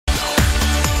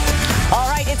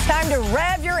to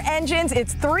rev your engines.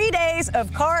 It's 3 days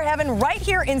of car heaven right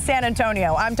here in San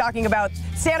Antonio. I'm talking about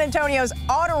San Antonio's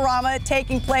Autorama,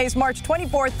 taking place March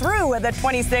 24th through the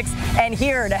 26th. And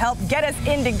here to help get us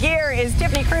into gear is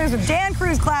Tiffany Cruz with Dan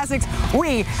Cruz Classics.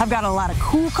 We have got a lot of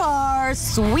cool cars,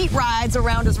 sweet rides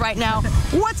around us right now.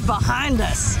 What's behind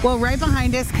us? Well, right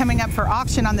behind us, coming up for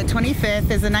auction on the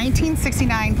 25th, is a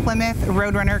 1969 Plymouth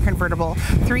Roadrunner convertible,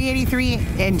 383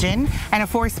 engine, and a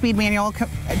 4-speed manual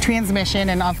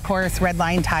transmission, and of course, red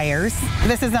line tires.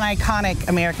 This is an iconic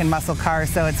American muscle car,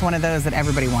 so it's one of those that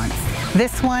everybody wants.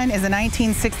 This one is a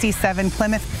 1967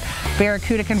 Plymouth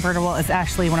Barracuda convertible. It's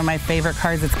actually one of my favorite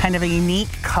cars. It's kind of a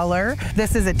unique color.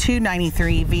 This is a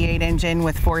 293 V8 engine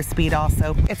with 4-speed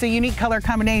also. It's a unique color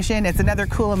combination. It's another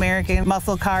cool American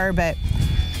muscle car, but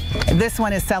this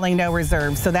one is selling no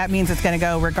reserves, so that means it's going to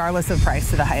go regardless of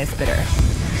price to the highest bidder.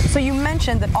 So you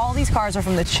mentioned that all these cars are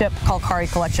from the Chip Kalkari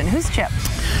collection. Who's Chip?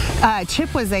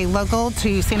 Chip was a local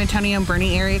to San Antonio and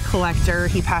Boerne area collector.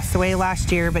 He passed away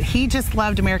last year, but he just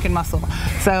loved American muscle.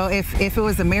 So if it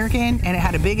was American and it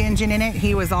had a big engine in it,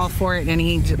 he was all for it and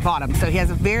he bought them. So he has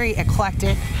a very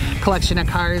eclectic collection of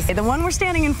cars. The one we're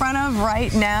standing in front of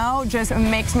right now just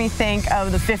makes me think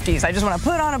of the 50s. I just want to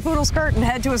put on a poodle skirt and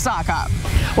head to a sock hop.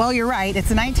 Well, you're right.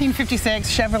 It's a 1956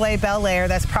 Chevrolet Bel Air.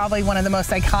 That's probably one of the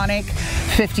most iconic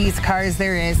 50s cars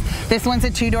there is. This one's a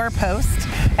 2-door post,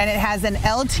 and it has an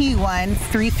LT1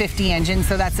 350 engine,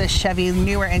 so that's a Chevy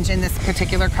newer engine. This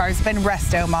particular car's been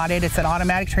resto modded. It's an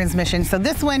automatic transmission, so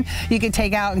this one you can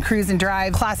take out and cruise and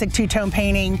drive. Classic two-tone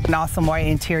painting, an awesome white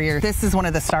interior. This is one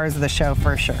of the stars of the show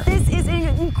for sure. This is an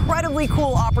incredibly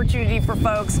cool opportunity for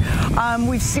folks.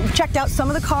 We've checked out some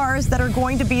of the cars that are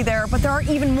going to be there, but there are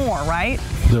even more, right?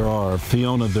 There are.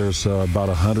 Fiona, there's about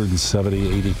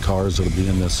 170, 80 cars that will be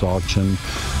in this auction.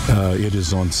 It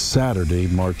is on Saturday,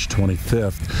 March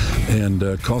 25th, and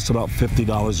costs about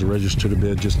 $50 to register to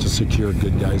bid just to secure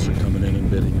good guys are coming in and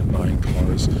bidding and buying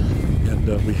cars. And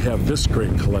we have this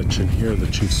great collection here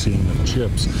that you've seen of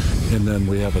Chips. And then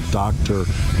we have a Dr.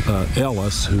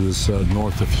 Ellis, who's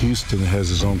north of Houston, that has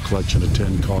his own collection of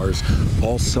 10 cars,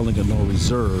 all selling at no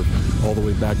reserve, all the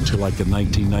way back to like a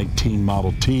 1919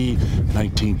 Model T,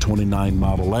 1929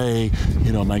 Model A,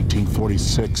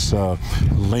 1946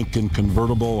 Lincoln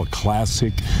convertible, a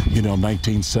classic,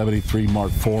 1973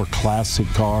 Mark IV classic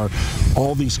car.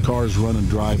 All these cars run and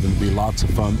drive and be lots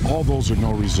of fun. All those are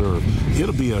no reserve.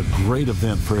 It'll be a great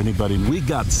event for anybody. We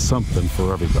got something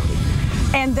for everybody.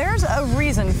 And there's a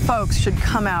reason folks should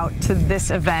come out to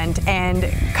this event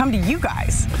and come to you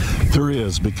guys. There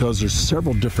is, because there's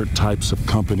several different types of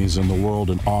companies in the world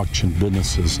and auction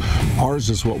businesses. Ours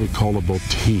is what we call a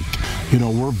boutique.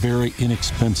 We're very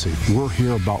inexpensive. We're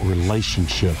here about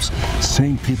relationships.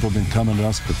 Same people have been coming to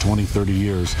us for 20, 30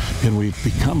 years, and we've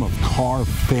become a car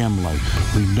family.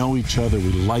 We know each other,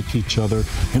 we like each other,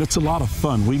 and it's a lot of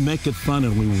fun. We make it fun,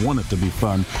 and we want it to be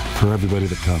fun for everybody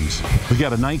that comes. We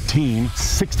got a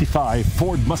 1965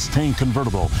 Ford Mustang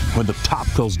convertible. When the top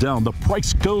goes down, the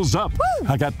price goes up. Woo!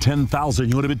 I got $10,000.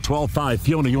 You want to bid $12,500?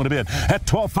 Fiona, you want to bid at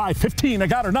 $12,500? $15,000. I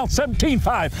got her now.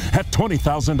 $17,500. At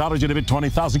 $20,000, you want to bid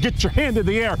 $20,000. Get your hand in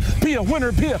the air. Be a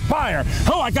winner. Be a buyer.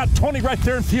 Oh, I got 20 right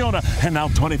there in Fiona, and now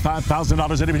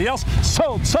 $25,000. Anybody else?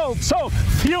 Sold.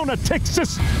 Fiona takes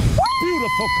this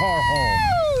beautiful car home.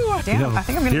 Damn, I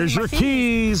think I'm gonna Here's your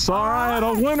keys. All right,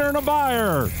 a winner and a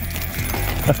buyer.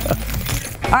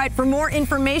 All right, for more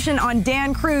information on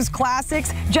Dan Cruz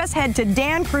Classics, just head to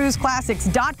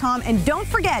dancruzclassics.com, and don't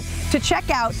forget to check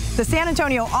out the San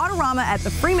Antonio Autorama at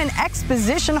the Freeman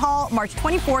Exposition Hall, March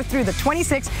 24th through the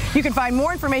 26th. You can find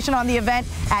more information on the event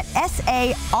at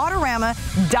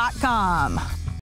saautorama.com.